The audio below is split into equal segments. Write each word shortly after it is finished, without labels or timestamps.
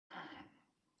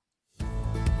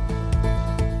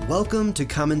Welcome to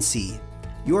Come and See,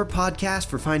 your podcast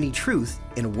for finding truth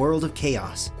in a world of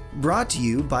chaos. Brought to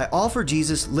you by All for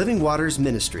Jesus Living Waters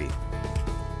Ministry.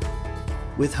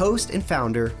 With host and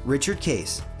founder Richard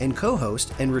Case and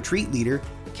co-host and retreat leader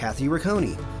Kathy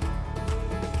Riccone.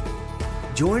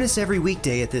 Join us every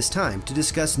weekday at this time to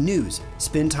discuss news,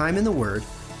 spend time in the Word,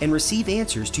 and receive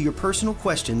answers to your personal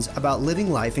questions about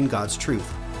living life in God's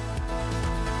truth.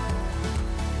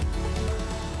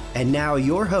 And now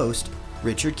your host,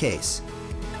 Richard Case.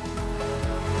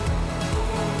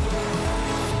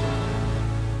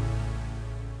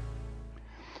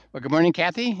 Well, good morning,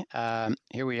 Kathy.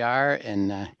 Here we are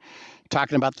and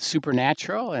talking about the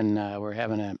supernatural, and we're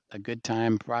having a good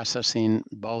time processing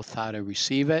both how to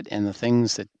receive it and the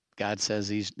things that God says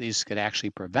these could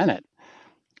actually prevent it.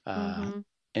 And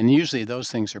usually those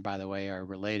things are, by the way, are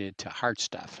related to heart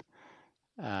stuff.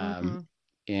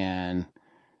 And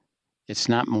it's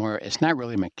not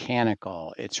really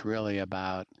mechanical. It's really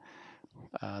about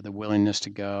the willingness to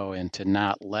go and to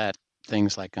not let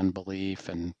things like unbelief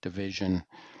and division,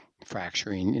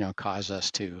 fracturing, cause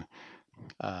us to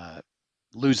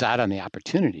lose out on the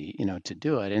opportunity, to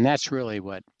do it. And that's really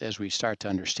what, as we start to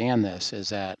understand this, is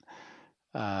that,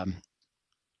 and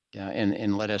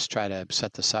let us try to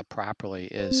set this up properly,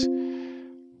 is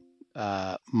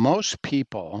most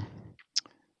people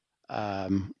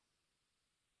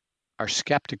are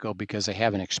skeptical because they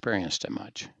haven't experienced it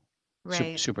much.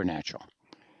 Right. Supernatural.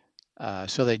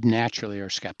 So they naturally are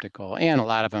skeptical, and a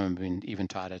lot of them have been even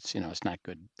taught it's not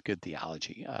good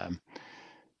theology.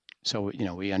 So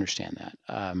we understand that.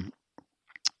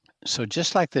 So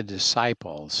just like the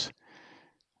disciples,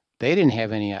 they didn't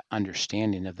have any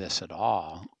understanding of this at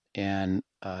all, and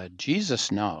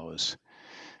Jesus knows.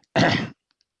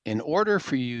 In order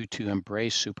for you to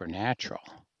embrace supernatural,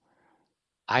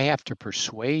 I have to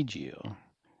persuade you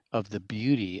of the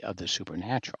beauty of the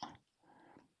supernatural.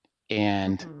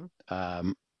 And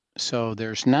so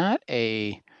there's not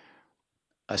a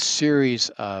series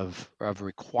of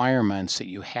requirements that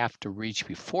you have to reach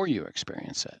before you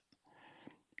experience it.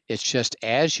 It's just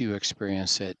as you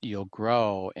experience it, you'll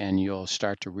grow and you'll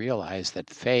start to realize that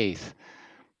faith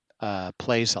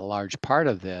plays a large part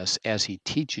of this as he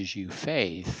teaches you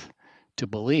faith to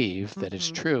believe that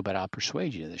it's true, but I'll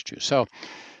persuade you that it's true. So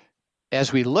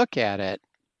as we look at it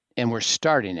and we're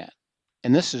starting it,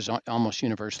 and this is almost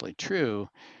universally true,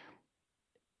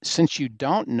 since you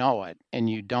don't know it and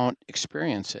you don't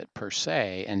experience it per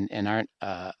se and aren't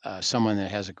someone that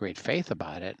has a great faith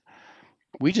about it,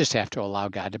 we just have to allow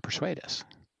God to persuade us.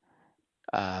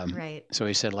 Right. So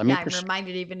he said, I'm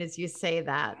reminded, even as you say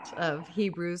that, of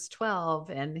Hebrews 12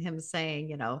 and him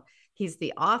saying, he's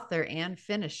the author and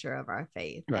finisher of our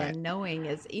faith. Right. And knowing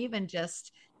is even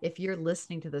just, if you're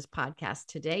listening to this podcast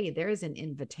today, there is an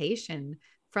invitation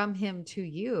from him to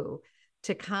you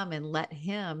to come and let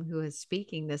him who is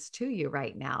speaking this to you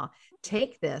right now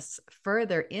take this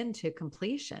further into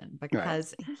completion,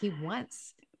 because he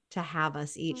wants to have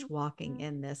us each walking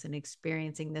in this and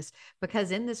experiencing this,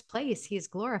 because in this place he is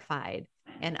glorified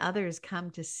and others come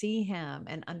to see him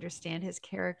and understand his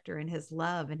character and his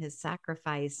love and his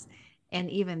sacrifice and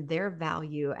even their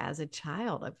value as a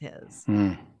child of his.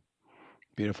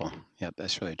 Beautiful. Yep,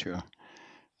 that's really true.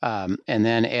 And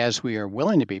then as we are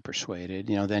willing to be persuaded,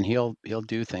 then he'll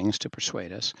do things to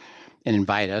persuade us and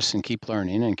invite us and keep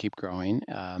learning and keep growing,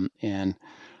 and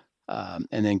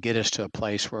then get us to a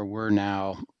place where we're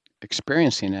now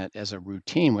experiencing it as a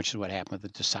routine, which is what happened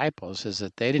with the disciples, is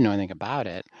that they didn't know anything about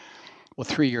it. Well,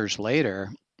 3 years later,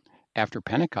 after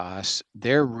Pentecost,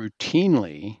 they're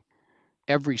routinely,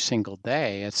 every single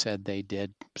day, it said they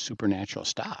did supernatural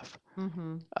stuff,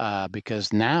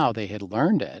 because now they had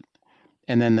learned it.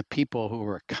 And then the people who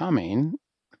were coming,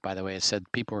 by the way, it said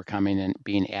people were coming and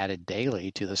being added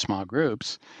daily to the small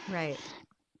groups. Right.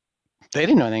 They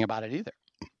didn't know anything about it either.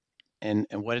 And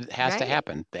what has to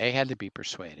happen, they had to be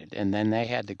persuaded, and then they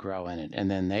had to grow in it,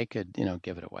 and then they could,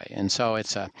 give it away. And so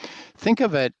think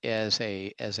of it as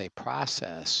a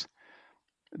process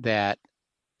that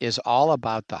is all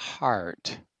about the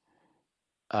heart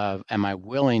of, am I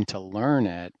willing to learn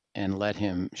it and let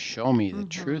him show me the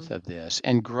truth of this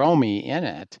and grow me in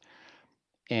it?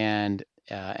 And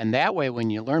that way, when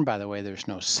you learn, by the way, there's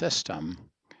no system.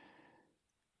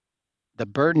 The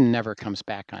burden never comes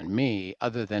back on me,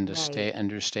 other than to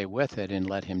stay with it and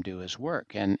let him do his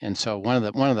work. And so one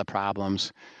of the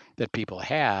problems that people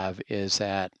have is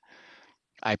that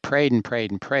I prayed and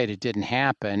prayed and prayed, it didn't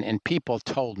happen, and people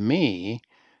told me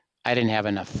I didn't have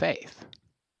enough faith.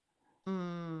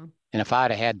 And if I'd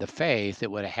have had the faith,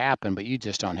 it would have happened, but you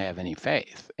just don't have any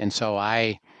faith. And so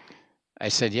I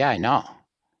said, yeah, I know.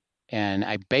 and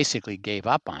I basically gave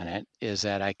up on it, is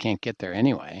that I can't get there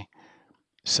anyway.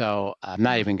 So I'm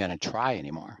not even going to try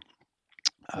anymore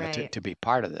Right. to be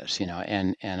part of this,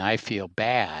 and I feel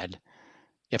bad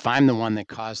if I'm the one that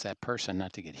caused that person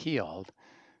not to get healed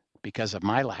because of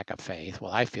my lack of faith.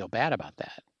 Well, I feel bad about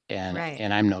that, and Right.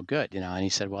 I'm no good, And he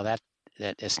said, well, that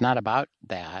it's not about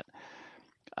that.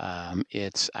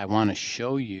 It's I want to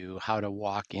show you how to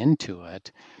walk into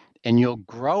it, and you'll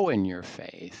grow in your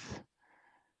faith,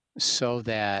 so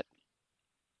that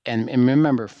and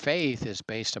remember, faith is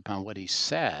based upon what he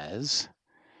says,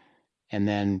 and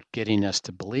then getting us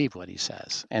to believe what he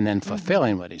says, and then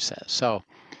fulfilling what he says. So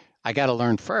I got to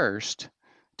learn first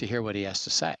to hear what he has to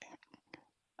say.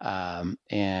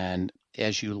 And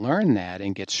as you learn that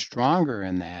and get stronger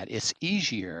in that, it's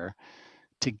easier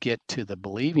to get to the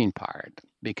believing part,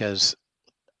 because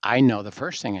I know the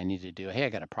first thing I need to do. Hey, I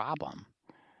got a problem.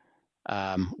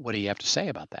 What do you have to say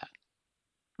about that?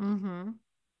 Mm-hmm.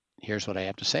 Here's what I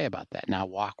have to say about that. Now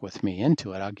walk with me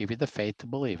into it. I'll give you the faith to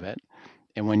believe it.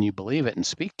 And when you believe it and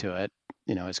speak to it,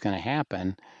 it's going to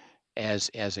happen as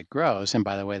it grows. And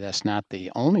by the way, that's not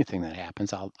the only thing that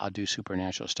happens. I'll do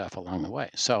supernatural stuff along the way.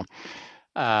 So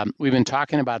we've been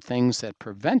talking about things that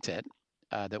prevent it,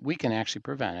 that we can actually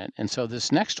prevent it. And so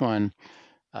this next one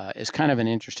is kind of an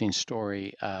interesting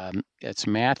story. It's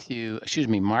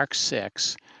Mark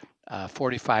 6,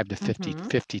 45 to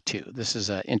 52. This is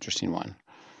an interesting one.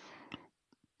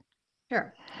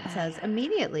 Sure. It says,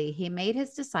 immediately he made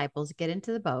his disciples get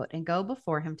into the boat and go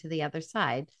before him to the other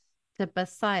side, to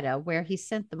Bethsaida, while he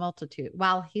sent the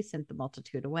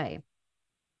multitude away.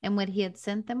 And when he had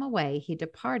sent them away, he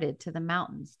departed to the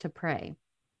mountains to pray.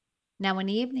 Now, when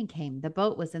evening came, the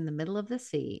boat was in the middle of the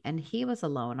sea, and he was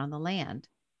alone on the land.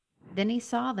 Then he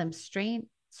saw them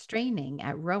straining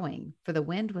at rowing, for the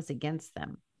wind was against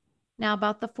them. Now,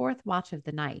 about the fourth watch of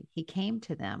the night, he came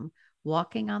to them,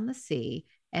 walking on the sea,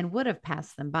 and would have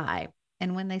passed them by.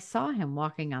 And when they saw him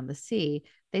walking on the sea,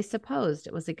 they supposed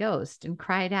it was a ghost, and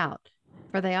cried out,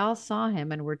 for they all saw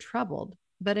him and were troubled.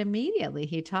 But immediately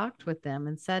he talked with them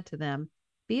and said to them,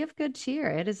 be of good cheer,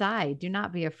 it is I, do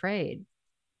not be afraid.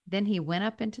 Then he went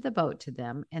up into the boat to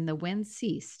them, and the wind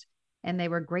ceased, and they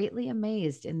were greatly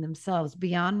amazed in themselves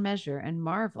beyond measure, and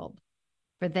marveled,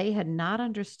 for they had not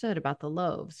understood about the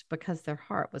loaves, because their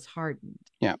heart was hardened.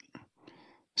 Yeah.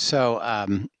 So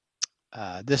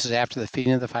this is after the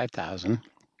feeding of the 5,000.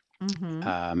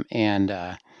 And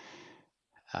now,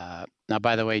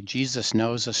 by the way, Jesus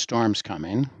knows a storm's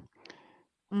coming.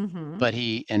 But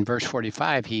he, in verse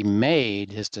 45, he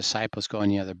made his disciples go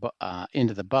into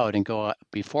the boat and go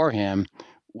before him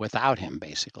without him,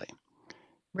 basically.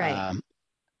 Right.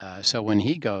 So when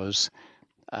he goes,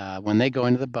 when they go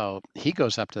into the boat, he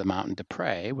goes up to the mountain to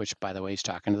pray, which, by the way, he's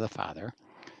talking to the Father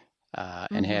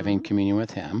and having communion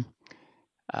with him.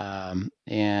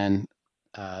 And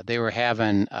they were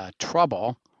having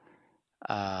trouble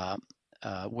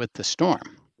with the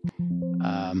storm.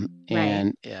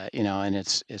 And and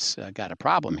it's got a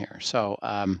problem here. So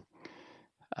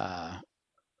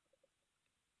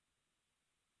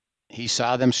he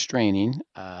saw them straining,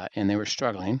 and they were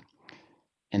struggling.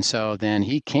 And so then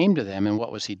he came to them, and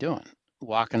what was he doing?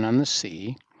 Walking on the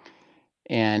sea.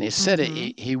 And it said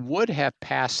he would have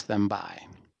passed them by.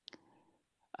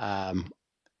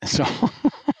 So,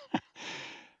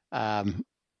 and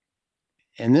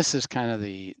this is kind of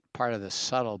the part of the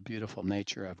subtle, beautiful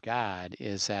nature of God,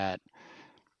 is that,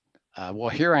 well,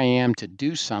 here I am to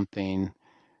do something,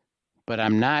 but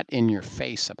I'm not in your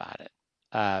face about it.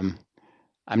 I'm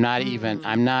not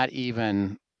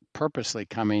even purposely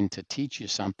coming to teach you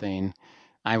something.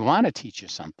 I want to teach you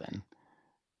something,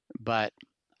 but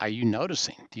are you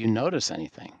noticing? Do you notice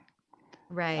anything?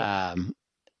 Right.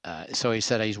 So he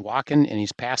said he's walking and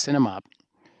he's passing them up,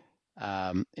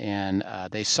 and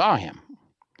they saw him.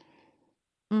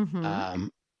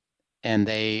 And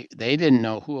they didn't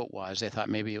know who it was. They thought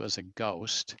maybe it was a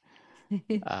ghost,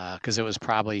 because it was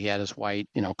probably, he had his white,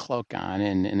 cloak on,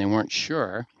 and they weren't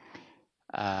sure.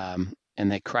 And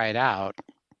they cried out,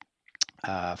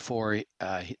 for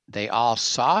they all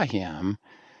saw him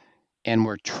and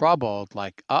were troubled,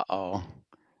 like, uh-oh,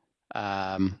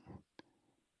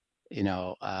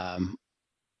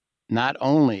 not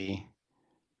only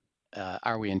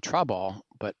are we in trouble,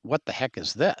 but what the heck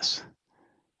is this?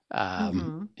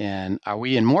 And are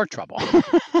we in more trouble?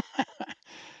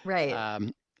 Right.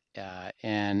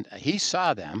 And he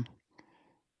saw them,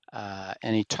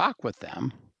 and he talked with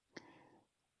them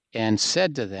and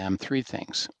said to them three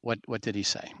things. What did he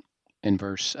say?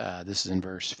 This is in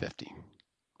verse 50.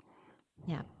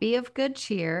 Yeah. Be of good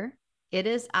cheer. It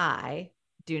is I.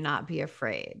 Do not be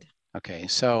afraid. Okay.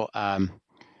 So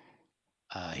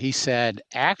He said,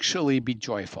 actually be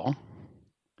joyful.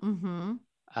 Mm-hmm.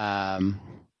 And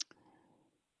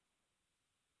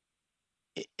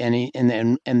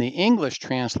the English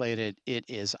translated, it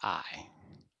is I.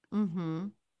 Mm-hmm.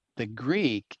 The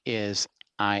Greek is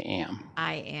I am.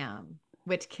 I am,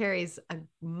 which carries a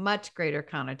much greater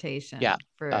connotation Yeah.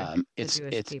 for the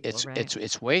Jewish people, right?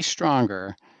 It's way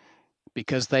stronger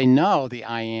because they know the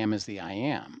I am is the I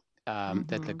am, that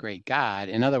the Mm-hmm. great God.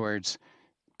 In other words,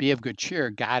 be of good cheer.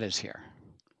 God is here.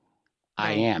 I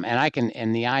Right. am,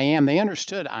 and the I am. They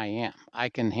understood I am. I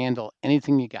can handle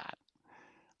anything you got.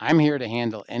 I'm here to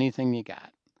handle anything you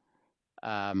got.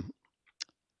 Um,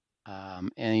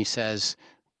 and he says,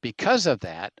 because of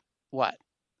that, what?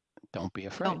 Don't be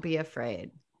afraid. Don't be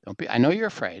afraid. Don't be. I know you're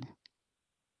afraid,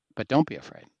 but don't be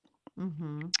afraid.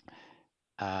 Mm-hmm.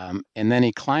 And then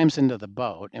he climbs into the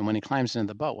boat. And when he climbs into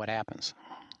the boat, what happens?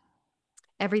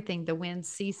 Everything, the wind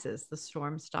ceases, the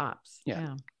storm stops. Yeah.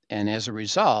 Yeah. And as a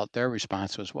result, their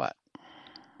response was what?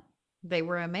 They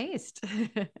were amazed.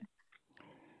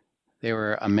 They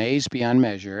were amazed beyond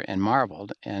measure and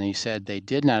marveled. And he said they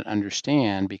did not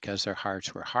understand because their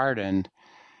hearts were hardened.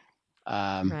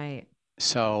 Right.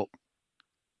 So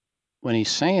when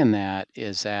he's saying that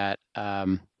is that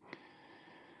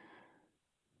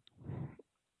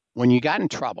when you got in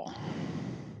trouble,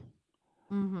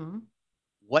 Mm-hmm.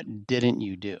 what didn't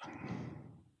you do?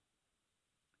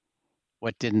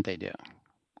 What didn't they do?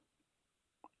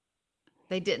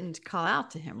 They didn't call out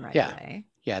to him right Yeah. away.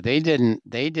 Yeah, they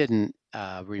didn't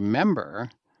remember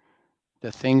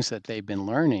the things that they've been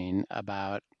learning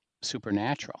about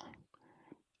supernatural.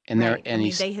 And Right. I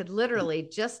mean, they had literally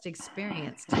just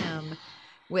experienced him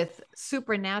with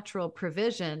supernatural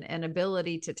provision and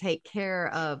ability to take care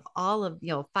of all of,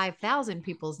 5,000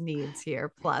 people's needs here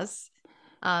plus.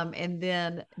 And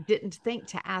then didn't think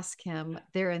to ask him,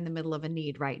 they're in the middle of a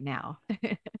need right now.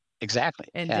 exactly.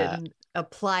 And didn't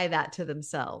apply that to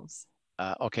themselves.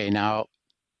 Okay, now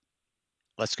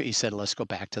he said, let's go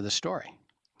back to the story.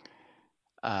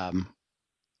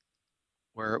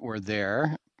 We're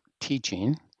there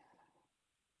teaching.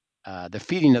 The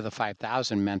feeding of the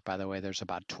 5,000 meant, by the way, there's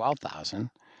about 12,000.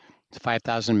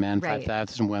 5,000 men, Right.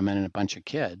 5,000 women, and a bunch of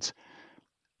kids.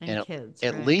 And kids.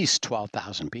 At right. least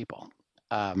 12,000 people.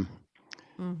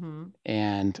 Mm-hmm.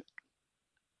 And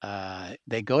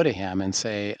they go to him and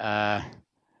say,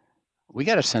 we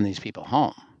got to send these people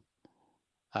home.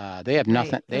 They have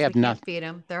nothing. Right, They have we can't nothing. feed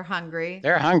them. They're hungry.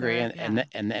 They're hungry, Yeah.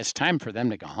 and it's time for them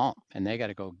to go home, and they got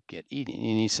to go get eating.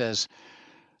 And he says,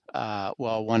 well,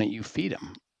 why don't you feed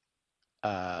them?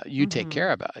 You take Mm-hmm.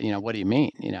 care of it. What do you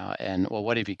mean? And well,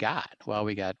 what have you got? Well,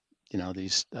 we got,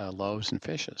 these loaves and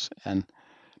fishes. And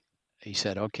he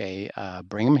said, okay,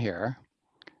 bring them here.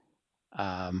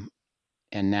 And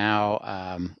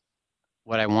now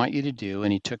what I want you to do,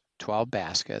 and he took 12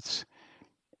 baskets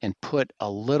and put a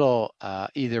little,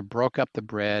 either broke up the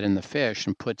bread and the fish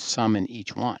and put some in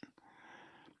each one.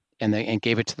 And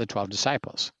gave it to the 12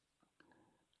 disciples.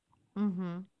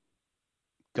 Mm-hmm.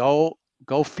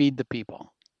 Go feed the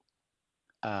people.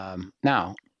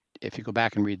 Now, if you go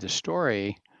back and read the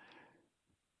story,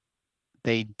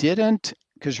 they didn't,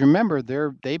 because remember,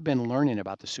 they've been learning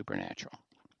about the supernatural.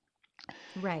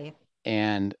 Right.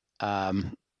 And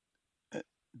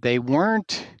they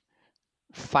weren't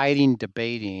fighting,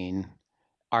 debating,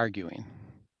 arguing.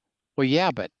 Well,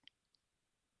 yeah, but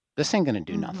this ain't going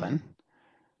to do nothing.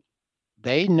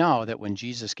 They know that when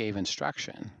Jesus gave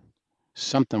instruction,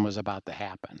 something was about to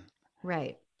happen.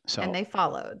 Right. So, and they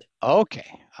followed.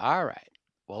 Okay. All right.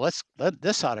 Well,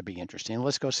 this ought to be interesting.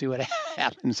 Let's go see what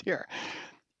happens here.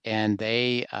 And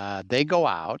they go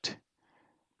out.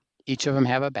 Each of them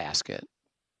have a basket.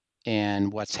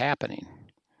 And what's happening?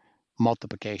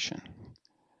 Multiplication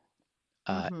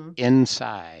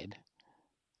inside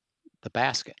the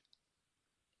basket.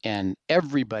 And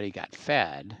everybody got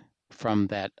fed from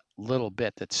that little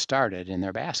bit that started in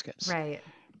their baskets. Right.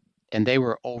 And they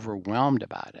were overwhelmed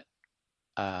about it,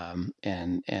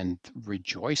 and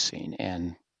rejoicing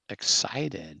and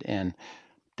excited. And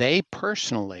they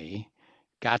personally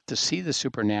got to see the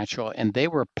supernatural, and they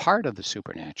were part of the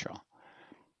supernatural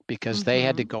because they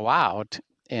had to go out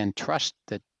and trust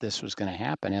that this was going to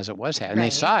happen as it was happening. Right.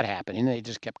 They saw it happening. They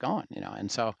just kept going,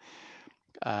 And so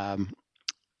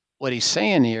what he's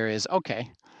saying here is, okay,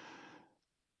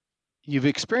 you've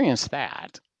experienced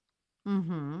that,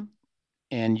 and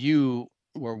you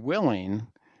were willing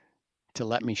to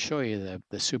let me show you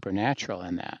the supernatural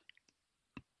in that.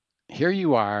 Here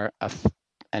you are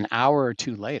an hour or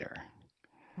two later.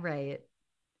 Right.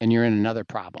 And you're in another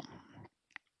problem.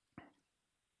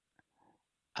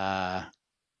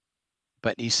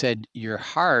 But he said, your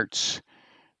hearts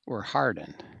were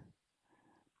hardened.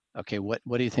 Okay, what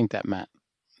do you think that meant?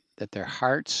 That their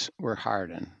hearts were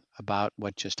hardened about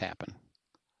what just happened.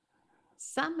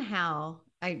 Somehow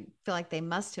I feel like they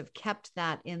must have kept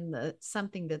that in the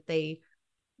something that they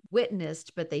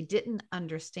witnessed, but they didn't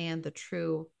understand the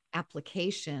true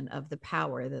application of the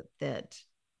power that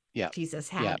Yeah, Jesus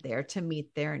had yeah, there to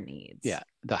meet their needs. yeah.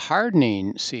 The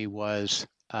hardening, see, was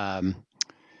I'm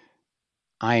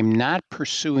not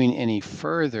pursuing any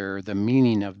further the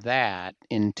meaning of that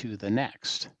into the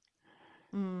next.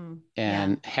 Yeah.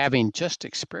 And having just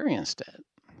experienced it,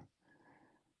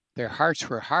 their hearts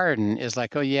were hardened is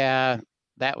like, oh yeah,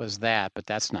 that was that, but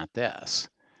that's not this.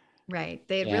 Right.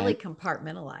 They had really And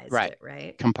compartmentalized right, it,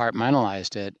 right?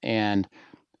 compartmentalized it. And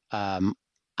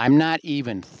I'm not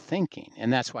even thinking,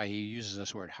 and that's why he uses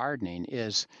this word hardening,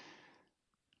 is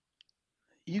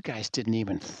you guys didn't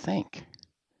even think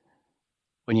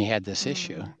when you had this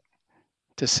issue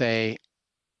to say,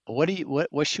 what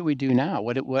should we do now?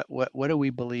 What do we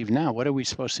believe now? What are we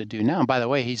supposed to do now? And by the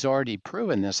way, he's already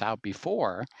proven this out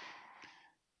before.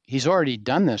 He's already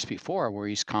done this before where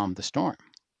he's calmed the storm.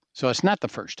 So it's not the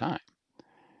first time.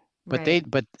 But Right.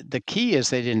 but the key is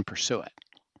they didn't pursue it.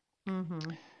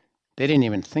 Mm-hmm. They didn't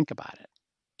even think about it.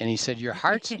 And he said, your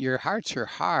hearts are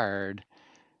hard,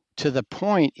 to the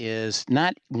point is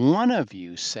not one of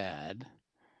you said,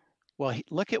 well,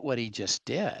 look at what he just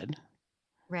did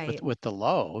Right. with the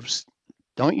loaves.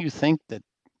 Don't you think that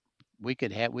we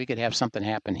could have something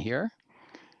happen here?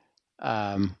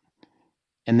 And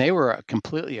they were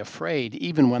completely afraid.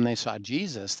 Even when they saw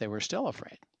Jesus, they were still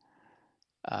afraid.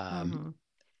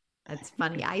 That's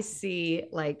funny. I see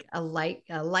like a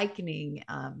likening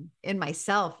in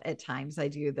myself at times. I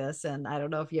do this, and I don't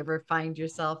know if you ever find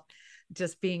yourself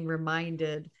just being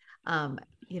reminded,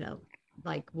 you know,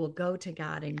 like we'll go to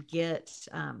God and get,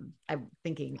 I'm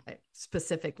thinking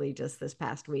specifically just this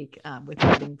past week with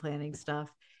wedding planning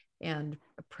stuff and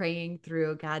praying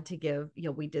through God to give,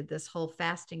 we did this whole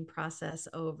fasting process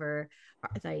over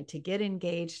to get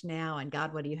engaged now. And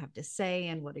God, what do you have to say?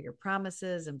 And what are your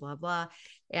promises? And blah, blah.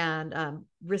 And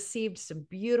received some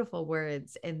beautiful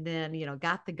words. And then,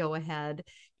 got the go ahead.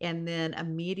 And then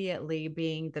immediately,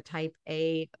 being the type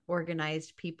A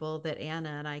organized people that Anna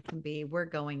and I can be, we're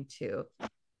going to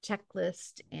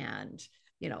checklist and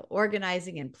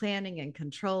organizing and planning and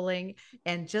controlling.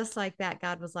 And just like that,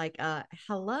 God was like,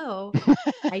 hello,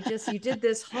 you did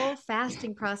this whole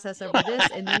fasting process over this.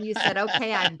 And then you said,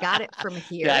 okay, I've got it from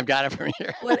here. Yeah, I've got it from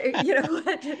here. What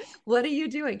are you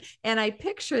doing? And I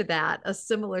picture that a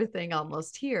similar thing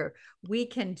almost here. We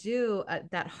can do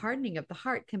that hardening of the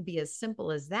heart can be as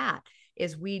simple as that,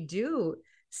 is we do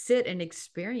sit and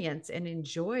experience and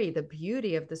enjoy the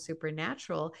beauty of the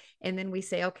supernatural. And then we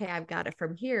say, okay, I've got it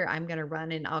from here. I'm going to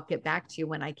run and I'll get back to you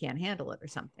when I can't handle it or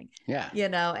something. Yeah.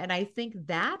 And I think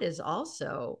that is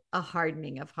also a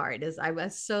hardening of heart. Is I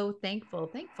was so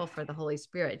thankful for the Holy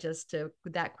Spirit just to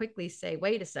that quickly say,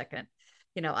 wait a second,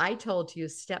 I told you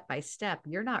step by step,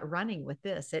 you're not running with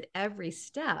this. At every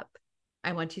step,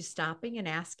 I want you stopping and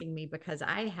asking me, because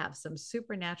I have some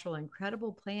supernatural,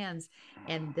 incredible plans.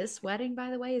 And this wedding, by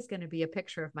the way, is going to be a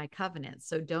picture of my covenant.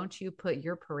 So don't you put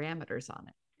your parameters on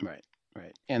it. Right.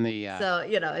 Right. And so,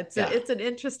 it's an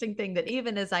interesting thing that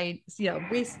even as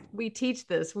we teach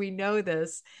this, we know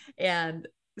this, and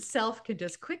self can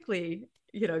just quickly,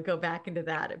 go back into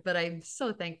that. But I'm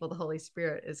so thankful the Holy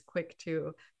Spirit is quick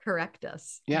to correct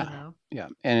us. Yeah. Yeah.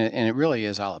 And it really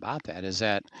is all about that, is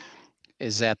that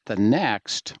the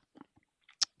next,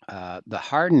 the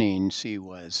hardening,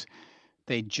 was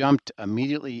they jumped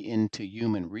immediately into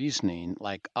human reasoning,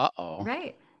 like,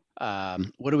 right.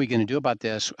 What are we going to do about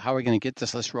this? How are we going to get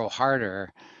this? Let's row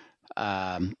harder.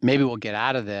 Maybe we'll get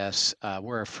out of this.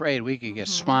 We're afraid we could get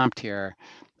swamped here.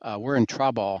 We're in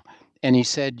trouble. And he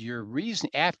said, your reason,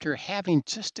 after having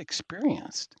just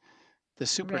experienced the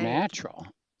supernatural,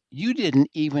 you didn't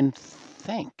even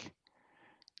think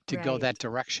to go that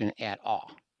direction at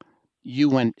all. You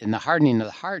went in the hardening of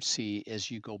the heart, is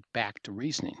you go back to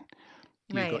reasoning.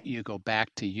 You go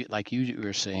back to, you, like you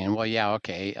were saying, well, yeah,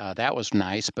 okay, that was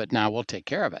nice, but now we'll take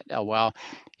care of it. Well,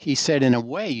 he said, in a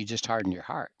way, you just hardened your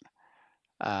heart.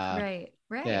 Right.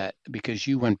 Because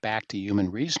you went back to human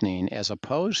reasoning, as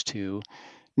opposed to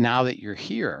now that you're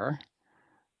here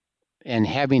and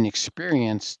having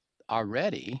experienced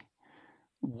already,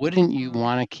 wouldn't you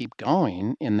want to keep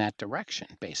going in that direction,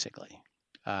 basically?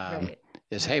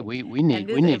 Hey, we need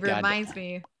it God. Reminds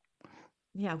me.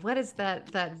 Yeah, what is that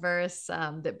verse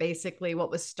that basically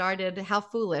what was started, how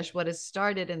foolish, what is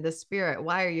started in the spirit,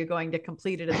 why are you going to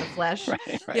complete it in the flesh?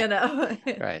 Right.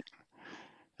 Right. Right.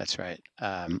 That's right.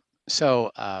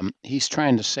 So he's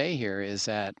trying to say here is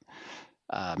that,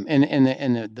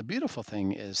 and the beautiful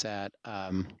thing is that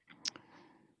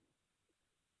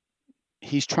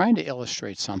he's trying to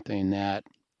illustrate something that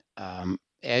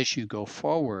as you go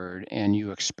forward and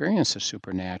you experience the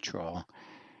supernatural,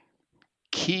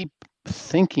 keep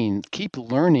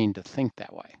learning to think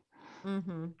that way.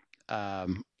 Mm-hmm.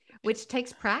 Um, Which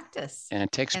takes practice. And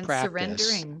it takes and practice.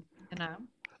 Surrendering,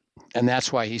 And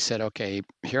that's why he said, okay,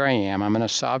 here I am. I'm going to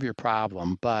solve your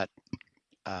problem, but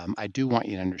I do want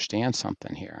you to understand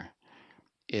something here.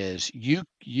 Is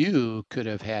you could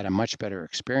have had a much better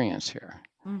experience here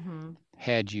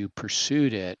had you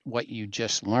pursued what you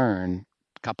just learned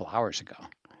a couple hours ago.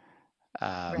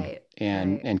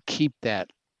 And keep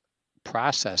that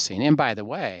processing. And by the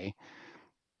way,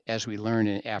 as we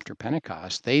learned after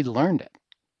Pentecost, they learned it.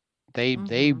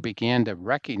 They began to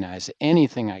recognize that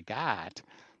anything I got,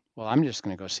 well, I'm just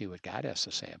going to go see what God has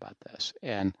to say about this.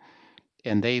 And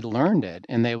they learned it.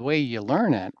 And the way you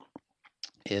learn it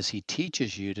is he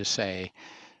teaches you to say,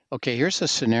 okay, here's a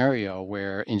scenario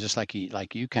where, and just like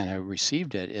you kind of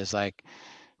received it, is like,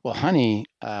 well, honey,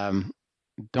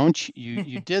 don't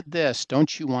you did this,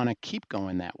 don't you want to keep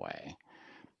going that way?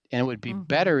 And it would be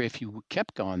better if you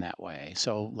kept going that way.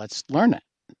 So let's learn it.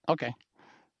 Okay.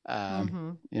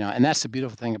 And that's the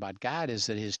beautiful thing about God, is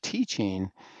that his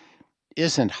teaching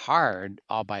isn't hard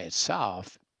all by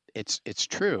itself. It's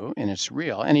true and it's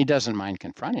real, and he doesn't mind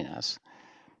confronting us.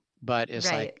 But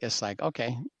it's like,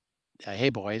 okay, hey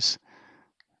boys,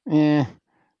 I'm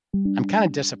kind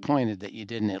of disappointed that you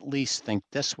didn't at least think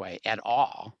this way at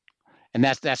all. And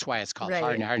that's why it's called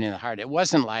hardening the heart. It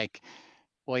wasn't like,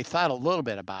 well, he thought a little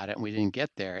bit about it and we didn't get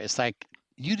there. It's like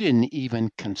you didn't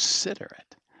even consider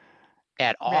it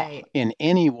at all in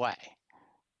any way.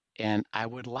 And I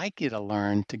would like you to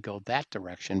learn to go that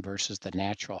direction versus the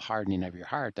natural hardening of your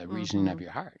heart, the reasoning of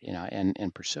your heart,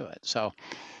 and pursue it. So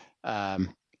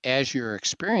as you're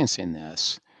experiencing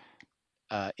this,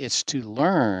 it's to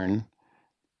learn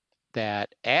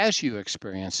that as you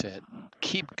experience it,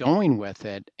 keep going with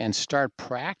it and start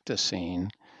practicing.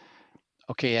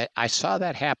 Okay, I saw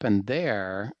that happen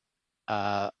there.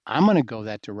 I'm going to go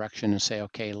that direction and say,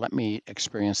 okay, let me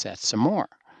experience that some more.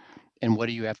 And what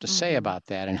do you have to say about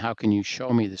that? And how can you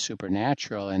show me the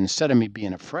supernatural? And instead of me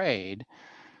being afraid,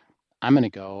 I'm going to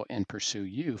go and pursue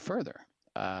you further.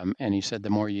 And he said, the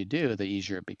more you do, the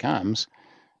easier it becomes,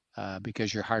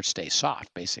 because your heart stays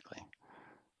soft, basically.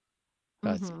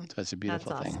 That's a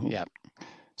beautiful thing. Awesome. Yeah.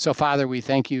 So, Father, we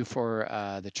thank you for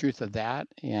the truth of that.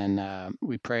 And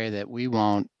we pray that we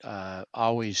won't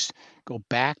always go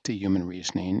back to human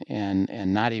reasoning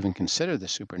and not even consider the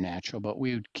supernatural, but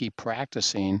we would keep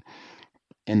practicing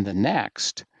in the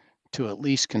next to at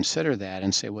least consider that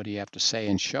and say, what do you have to say,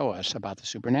 and show us about the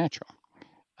supernatural,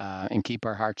 and keep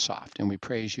our hearts soft. And we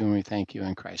praise you and we thank you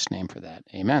in Christ's name for that.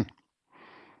 Amen.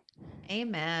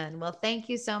 Amen. Well, thank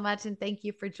you so much. And thank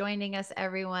you for joining us,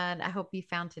 everyone. I hope you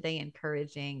found today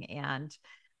encouraging, and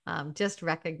just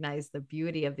recognize the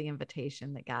beauty of the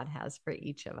invitation that God has for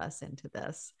each of us into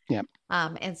this. Yep.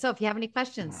 And so if you have any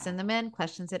questions, send them in,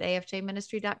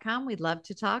 questions@afjministry.com. We'd love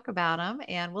to talk about them,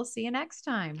 and we'll see you next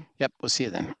time. Yep. We'll see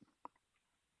you then.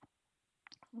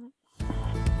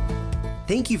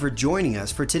 Thank you for joining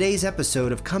us for today's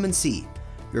episode of Come and See,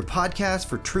 your podcast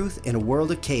for truth in a world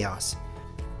of chaos.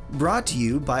 Brought to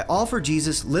you by All for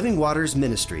Jesus Living Waters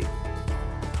Ministry.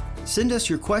 Send us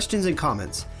your questions and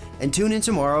comments, and tune in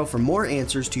tomorrow for more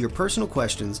answers to your personal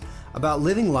questions about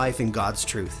living life in God's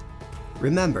truth.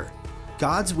 Remember,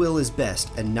 God's will is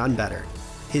best and none better.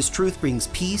 His truth brings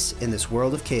peace in this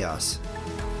world of chaos.